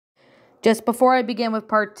Just before I begin with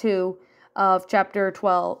part 2 of chapter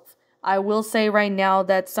 12, I will say right now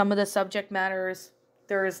that some of the subject matters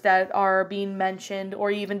that are being mentioned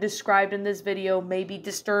or even described in this video may be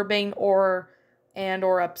disturbing or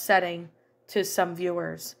upsetting to some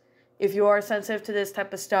viewers. If you are sensitive to this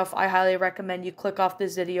type of stuff, I highly recommend you click off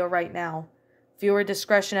this video right now. Viewer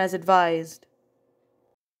discretion as advised.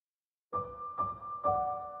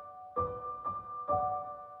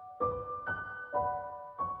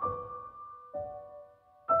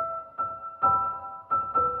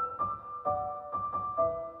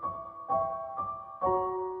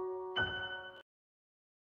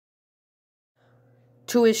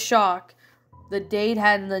 To his shock, the date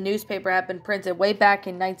in the newspaper had been printed way back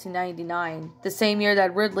in 1999, the same year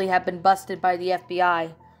that Ridley had been busted by the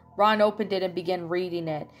FBI. Ron opened it and began reading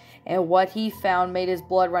it, and what he found made his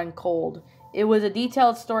blood run cold. It was a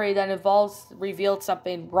detailed story that revealed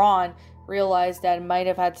something Ron realized that it might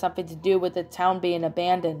have had something to do with the town being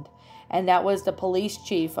abandoned, and that was the police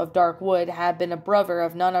chief of Darkwood had been a brother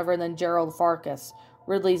of none other than Gerald Farkas,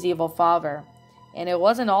 Ridley's evil father. And it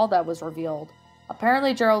wasn't all that was revealed.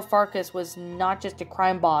 Apparently, Gerald Farkas was not just a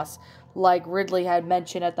crime boss, like Ridley had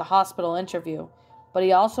mentioned at the hospital interview, but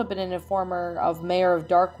he also been an informer of Mayor of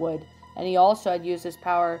Darkwood, and he also had used his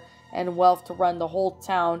power and wealth to run the whole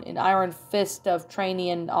town in iron fist of training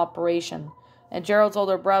and operation. And Gerald's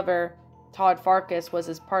older brother, Todd Farkas, was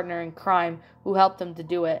his partner in crime who helped him to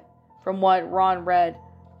do it. From what Ron read,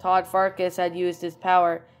 Todd Farkas had used his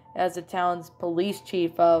power as the town's police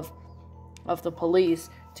chief of the police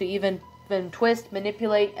to even twist,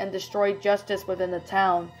 manipulate, and destroy justice within the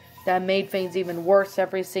town. That made things even worse.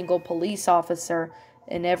 Every single police officer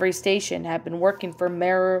in every station had been working for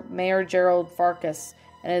Mayor Gerald Farkas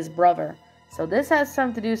and his brother. So this has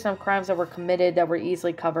something to do with some crimes that were committed that were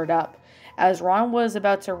easily covered up. As Ron was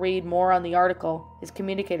about to read more on the article, his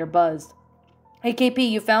communicator buzzed. "Hey KP,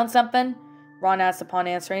 you found something?" Ron asked upon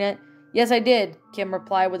answering it. "Yes, I did," Kim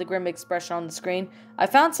replied with a grim expression on the screen. "I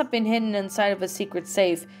found something hidden inside of a secret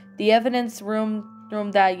safe. The evidence room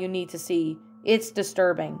that you need to see. It's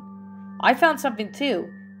disturbing." "I found something too.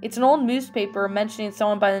 It's an old newspaper mentioning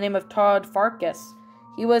someone by the name of Todd Farkas.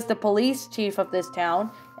 He was the police chief of this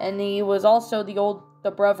town, and he was also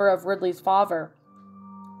the brother of Ridley's father,"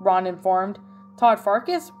 Ron informed. "Todd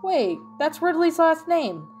Farkas? Wait, that's Ridley's last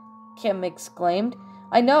name," Kim exclaimed.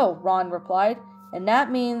 "I know," Ron replied, "and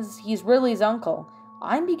that means he's Ridley's uncle.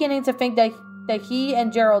 I'm beginning to think that he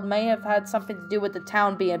and Gerald may have had something to do with the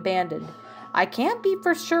town being abandoned. I can't be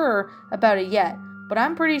for sure about it yet, but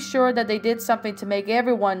I'm pretty sure that they did something to make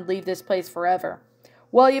everyone leave this place forever."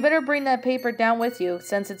 "Well, you better bring that paper down with you,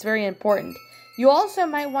 since it's very important. You also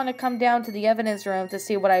might want to come down to the evidence room to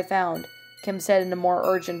see what I found," Kim said in a more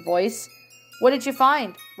urgent voice. "What did you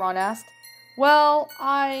find?" Ron asked. "Well,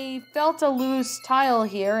 I felt a loose tile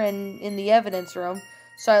here in the evidence room,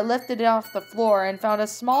 so I lifted it off the floor and found a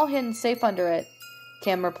small hidden safe under it,"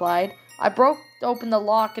 Kim replied. "I broke open the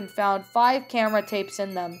lock and found 5 camera tapes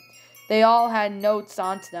in them. They all had notes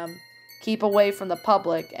onto them. Keep away from the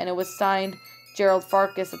public, and it was signed Gerald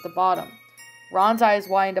Farkas at the bottom." Ron's eyes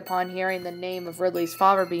widened upon hearing the name of Ridley's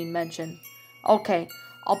father being mentioned. "Okay,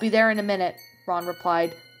 I'll be there in a minute," Ron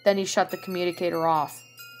replied. Then he shut the communicator off.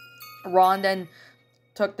 Ron then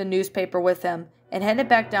took the newspaper with him and headed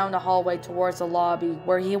back down the hallway towards the lobby,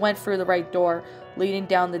 where he went through the right door, leading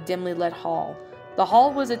down the dimly lit hall. The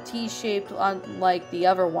hall was a T-shaped unlike the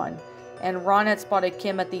other one, and Ron had spotted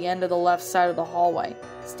Kim at the end of the left side of the hallway,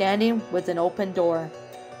 standing with an open door.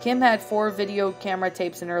 Kim had 4 video camera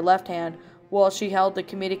tapes in her left hand, while she held the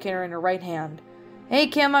communicator in her right hand. "Hey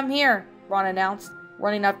Kim, I'm here," Ron announced,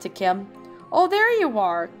 running up to Kim. "Oh, there you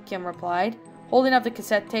are," Kim replied, holding up the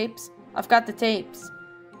cassette tapes. "I've got the tapes."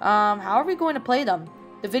 How are we going to play them?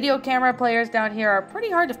 The video camera players down here are pretty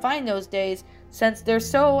hard to find those days, since they're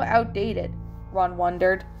so outdated," Ron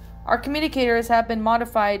wondered. "Our communicators have been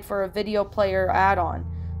modified for a video player add-on,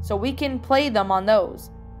 so we can play them on those,"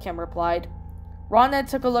 Kim replied. Ron then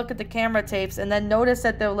took a look at the camera tapes and then noticed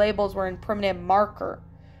that the labels were in permanent marker,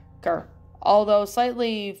 although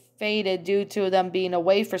slightly faded due to them being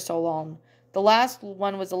away for so long. The last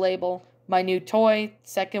one was a label, "My New Toy,"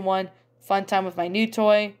 second one, "Fun Time with My New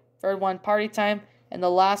Toy," third one, "Party Time," and the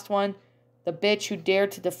last one, "The Bitch Who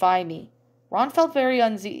Dared to Defy Me." Ron felt very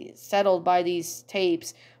unsettled by these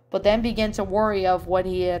tapes, but then began to worry of what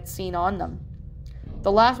he had seen on them.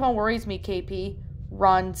 "The last one worries me, KP,"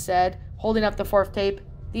 Ron said, holding up the 4th tape.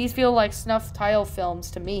 "These feel like snuff tile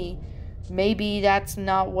films to me. Maybe that's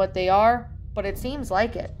not what they are, but it seems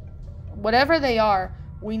like it." "Whatever they are,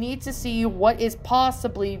 we need to see what is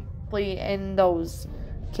possibly in those,"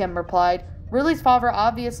 Kim replied. Ridley's father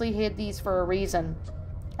obviously hid these for a reason,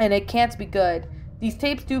 and it can't be good. These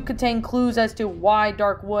tapes do contain clues as to why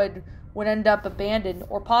Dark Wood would end up abandoned,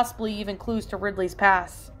 or possibly even clues to Ridley's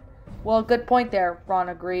past. Well, good point there, Ron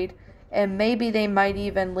agreed. And maybe they might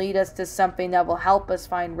even lead us to something that will help us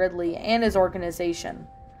find Ridley and his organization.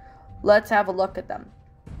 Let's have a look at them.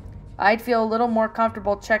 I'd feel a little more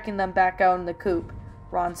comfortable checking them back out in the coop,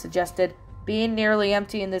 Ron suggested. Being nearly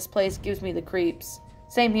empty in this place gives me the creeps.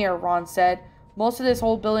 Same here, Ron said. Most of this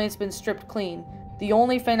whole building's been stripped clean. The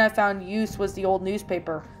only thing I found use was the old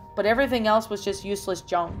newspaper, but everything else was just useless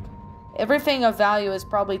junk. Everything of value is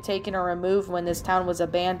probably taken or removed when this town was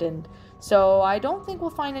abandoned, so I don't think we'll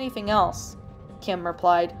find anything else, Kim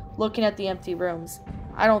replied, looking at the empty rooms.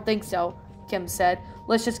 I don't think so, Kim said.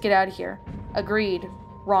 Let's just get out of here. Agreed,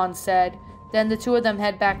 Ron said. Then the two of them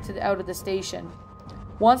head back out of the station.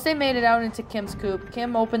 Once they made it out into Kim's coop,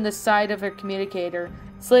 Kim opened the side of her communicator,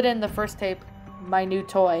 slid in the first tape, My New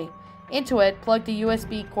Toy. Into it, plugged a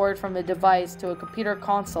USB cord from the device to a computer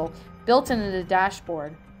console built into the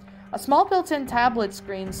dashboard. A small built-in tablet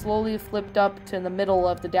screen slowly flipped up to the middle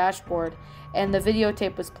of the dashboard, and the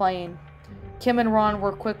videotape was playing. Kim and Ron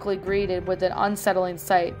were quickly greeted with an unsettling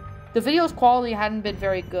sight. The video's quality hadn't been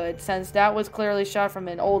very good, since that was clearly shot from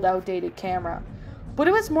an old, outdated camera. But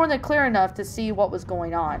it was more than clear enough to see what was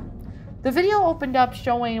going on. The video opened up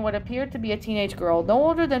showing what appeared to be a teenage girl, no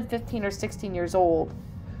older than 15 or 16 years old,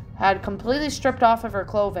 had completely stripped off of her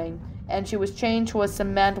clothing, and she was chained to a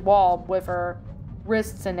cement wall with her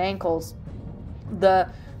wrists and ankles. The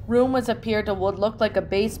room appeared to what looked like a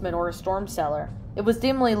basement or a storm cellar. It was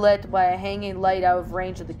dimly lit by a hanging light out of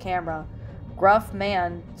range of the camera. Gruff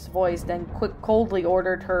man's voice then coldly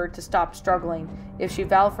ordered her to stop struggling if she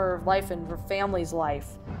vowed for her life and her family's life.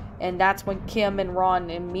 And that's when Kim and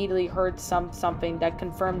Ron immediately heard something that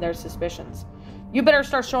confirmed their suspicions. You better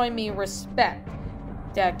start showing me respect.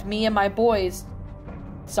 Me and my boys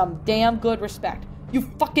some damn good respect. You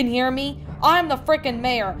fucking hear me? I'm the frickin'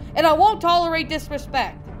 mayor, and I won't tolerate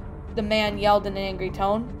disrespect, the man yelled in an angry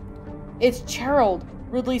tone. It's Gerald,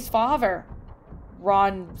 Ridley's father,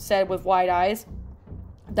 Ron said with wide eyes.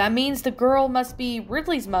 That means the girl must be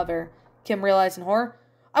Ridley's mother, Kim realized in horror.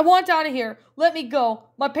 I want out of here. Let me go.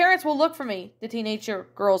 My parents will look for me, the teenager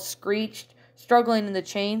girl screeched, struggling in the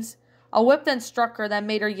chains. A whip then struck her that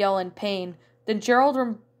made her yell in pain. Then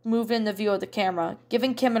Gerald moved in the view of the camera,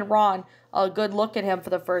 giving Kim and Ron a good look at him for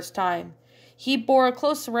the first time. He bore a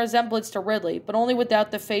close resemblance to Ridley, but only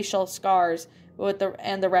without the facial scars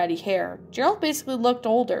and the ratty hair. Gerald basically looked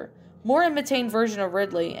older, more imitating version of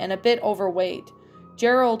Ridley, and a bit overweight.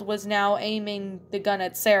 Gerald was now aiming the gun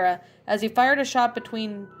at Sarah as he fired a shot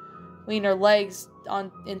between her legs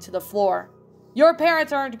into the floor. Your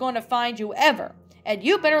parents aren't going to find you ever, and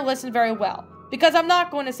you better listen very well, because I'm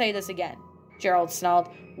not going to say this again, Gerald snarled.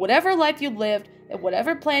 Whatever life you lived and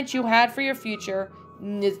whatever plans you had for your future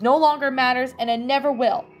is no longer matters, and it never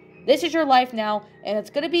will. This is your life now, and it's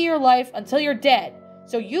going to be your life until you're dead.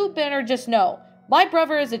 So you better just know, my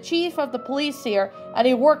brother is the chief of the police here, and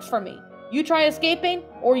he works for me. You try escaping,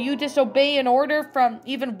 or you disobey an order from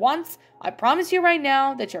even once, I promise you right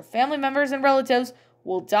now that your family members and relatives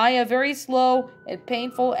will die a very slow and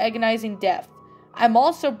painful, agonizing death. I'm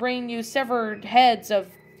also bringing you severed heads of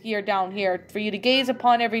down here for you to gaze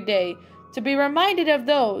upon every day, to be reminded of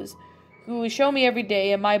those who show me every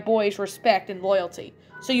day and my boys respect and loyalty.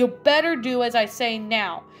 So you better do as I say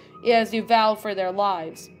now, as you vow for their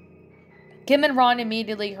lives. Kim and Ron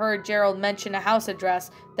immediately heard Gerald mention a house address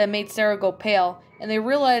that made Sarah go pale, and they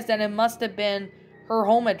realized that it must have been her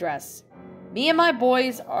home address. Me and my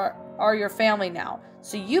boys are your family now,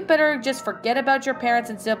 so you better just forget about your parents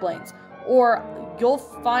and siblings, or you'll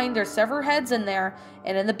find their severed heads in there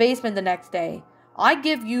and in the basement the next day. I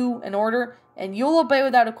give you an order, and you'll obey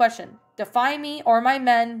without a question. Defy me or my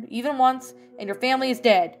men even once, and your family is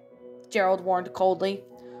dead, Gerald warned coldly.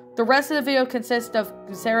 The rest of the video consists of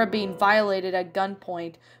Sarah being violated at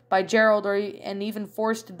gunpoint by Gerald and even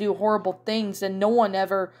forced to do horrible things that no one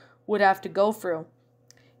ever would have to go through.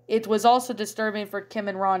 It was also disturbing for Kim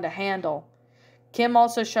and Ron to handle. Kim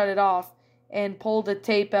also shut it off and pulled the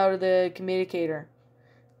tape out of the communicator.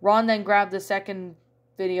 Ron then grabbed the second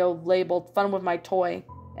video labeled Fun with My Toy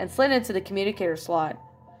and slid into the communicator slot.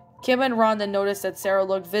 Kim and Ron then noticed that Sarah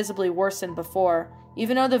looked visibly worse than before,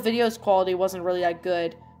 even though the video's quality wasn't really that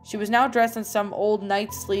good. She was now dressed in some old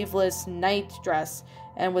night sleeveless night dress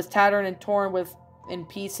and was tattered and torn in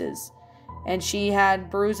pieces. And she had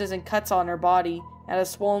bruises and cuts on her body and a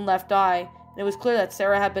swollen left eye. And it was clear that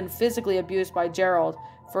Sarah had been physically abused by Gerald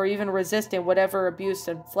for even resisting whatever abuse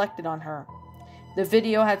inflicted on her. The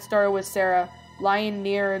video had started with Sarah lying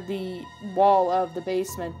near the wall of the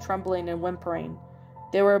basement, trembling and whimpering.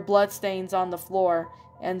 There were bloodstains on the floor,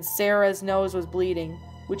 and Sarah's nose was bleeding,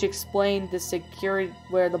 which explained the security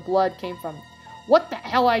where the blood came from. "What the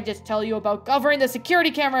hell I just tell you about covering the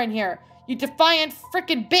security camera in here? You defiant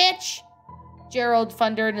frickin' bitch!" Gerald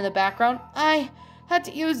thundered in the background. "I had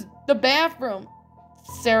to use the bathroom,"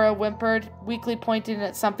 Sarah whimpered, weakly pointing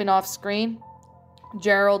at something off screen.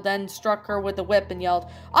 Gerald then struck her with a whip and yelled,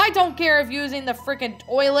 "I don't care if you're using the frickin'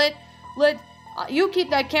 toilet. You keep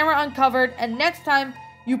that camera uncovered, and next time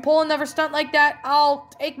you pull another stunt like that, I'll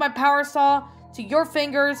take my power saw to your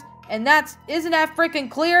fingers, and isn't that frickin'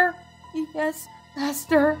 clear?" "Yes,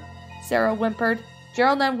 master," Sarah whimpered.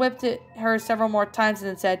 Gerald then whipped at her several more times and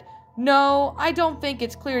then said, "No, I don't think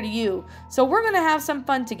it's clear to you, so we're gonna have some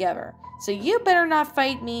fun together. So you better not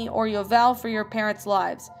fight me or you'll vow for your parents'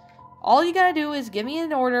 lives. All you gotta do is give me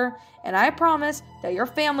an order, and I promise that your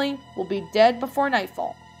family will be dead before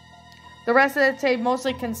nightfall." The rest of the tape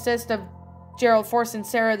mostly consists of Gerald forcing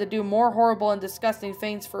Sarah to do more horrible and disgusting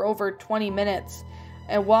things for over 20 minutes,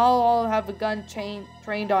 and while all have a gun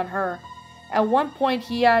trained on her. At one point,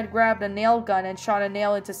 he had grabbed a nail gun and shot a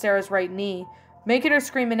nail into Sarah's right knee, making her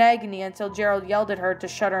scream in agony until Gerald yelled at her to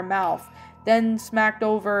shut her mouth, then smacked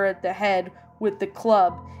over at the head with the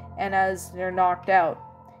club, and as they're knocked out.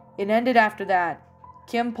 It ended after that.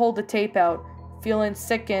 Kim pulled the tape out, feeling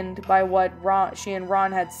sickened by what she and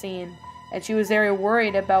Ron had seen, and she was very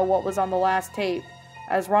worried about what was on the last tape.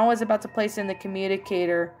 As Ron was about to place in the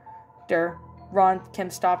communicator, Kim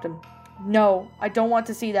stopped him. "No, I don't want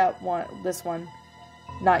to see this one.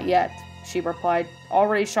 "Not yet," she replied,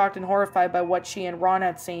 already shocked and horrified by what she and Ron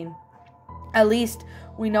had seen. "At least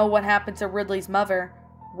we know what happened to Ridley's mother,"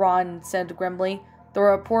 Ron said grimly. "The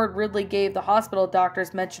report Ridley gave the hospital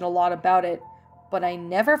doctors mentioned a lot about it, but I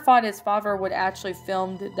never thought his father would actually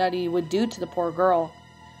film that he would do to the poor girl."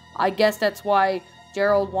 "I guess that's why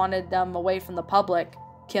Gerald wanted them away from the public,"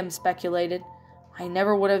 Kim speculated. "I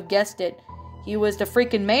never would have guessed it. He was the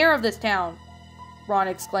freaking mayor of this town," Ron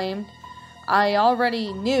exclaimed. "I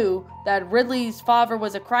already knew that Ridley's father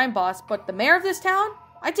was a crime boss, but the mayor of this town?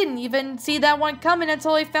 I didn't even see that one coming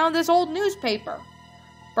until I found this old newspaper."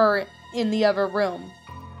 In the other room.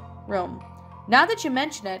 "Now that you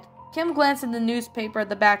mention it," Kim glanced at the newspaper at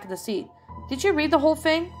the back of the seat. "Did you read the whole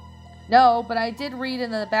thing?" "No, but I did read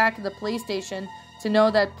in the back of the police station to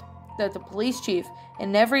know that the police chief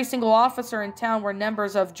and every single officer in town were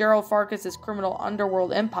members of Gerald Farkas's criminal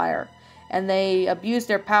underworld empire, and they abused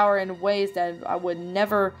their power in ways that I would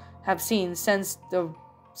never have seen since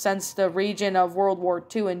the region of World War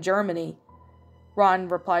II in Germany," Ron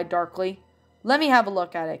replied darkly. "Let me have a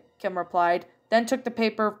look at it," Kim replied, then took the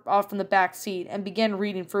paper off from the back seat and began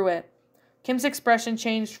reading through it. Kim's expression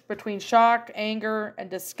changed between shock, anger, and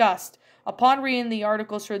disgust upon reading the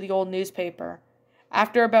articles through the old newspaper.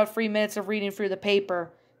 After about 3 minutes of reading through the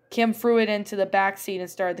paper, Kim threw it into the back seat and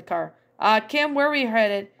started the car. Kim, where are we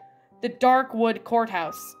headed?" "The Darkwood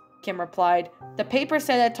Courthouse," Kim replied. "The paper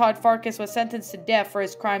said that Todd Farkas was sentenced to death for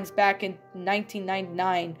his crimes back in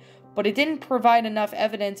 1999, but it didn't provide enough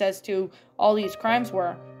evidence as to all these crimes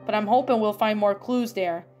were. But I'm hoping we'll find more clues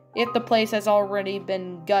there, if the place has already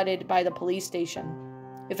been gutted by the police station."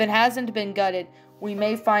 "If it hasn't been gutted, we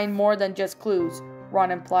may find more than just clues," Ron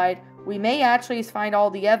implied. "We may actually find all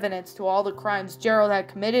the evidence to all the crimes Gerald had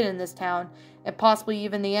committed in this town, and possibly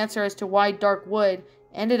even the answer as to why Darkwood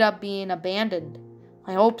ended up being abandoned."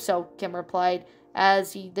 "I hope so," Kim replied,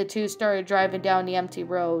 as the two started driving down the empty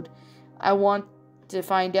road. "I want to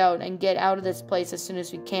find out and get out of this place as soon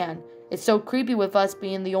as we can. It's so creepy with us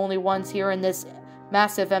being the only ones here in this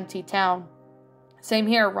massive empty town." "Same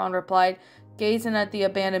here," Ron replied, gazing at the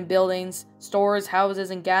abandoned buildings, stores,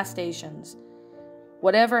 houses, and gas stations.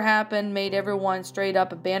 Whatever happened made everyone straight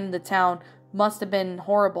up abandon the town must have been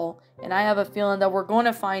horrible, and I have a feeling that we're going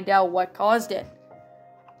to find out what caused it.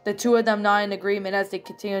 The two of them nodded in agreement as they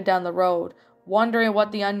continued down the road, wondering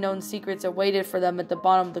what the unknown secrets awaited for them at the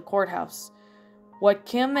bottom of the courthouse. What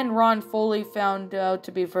Kim and Ron fully found out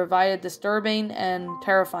to be provided disturbing and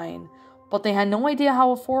terrifying, but they had no idea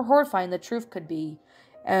how horrifying the truth could be,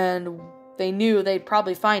 and they knew they'd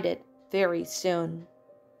probably find it very soon.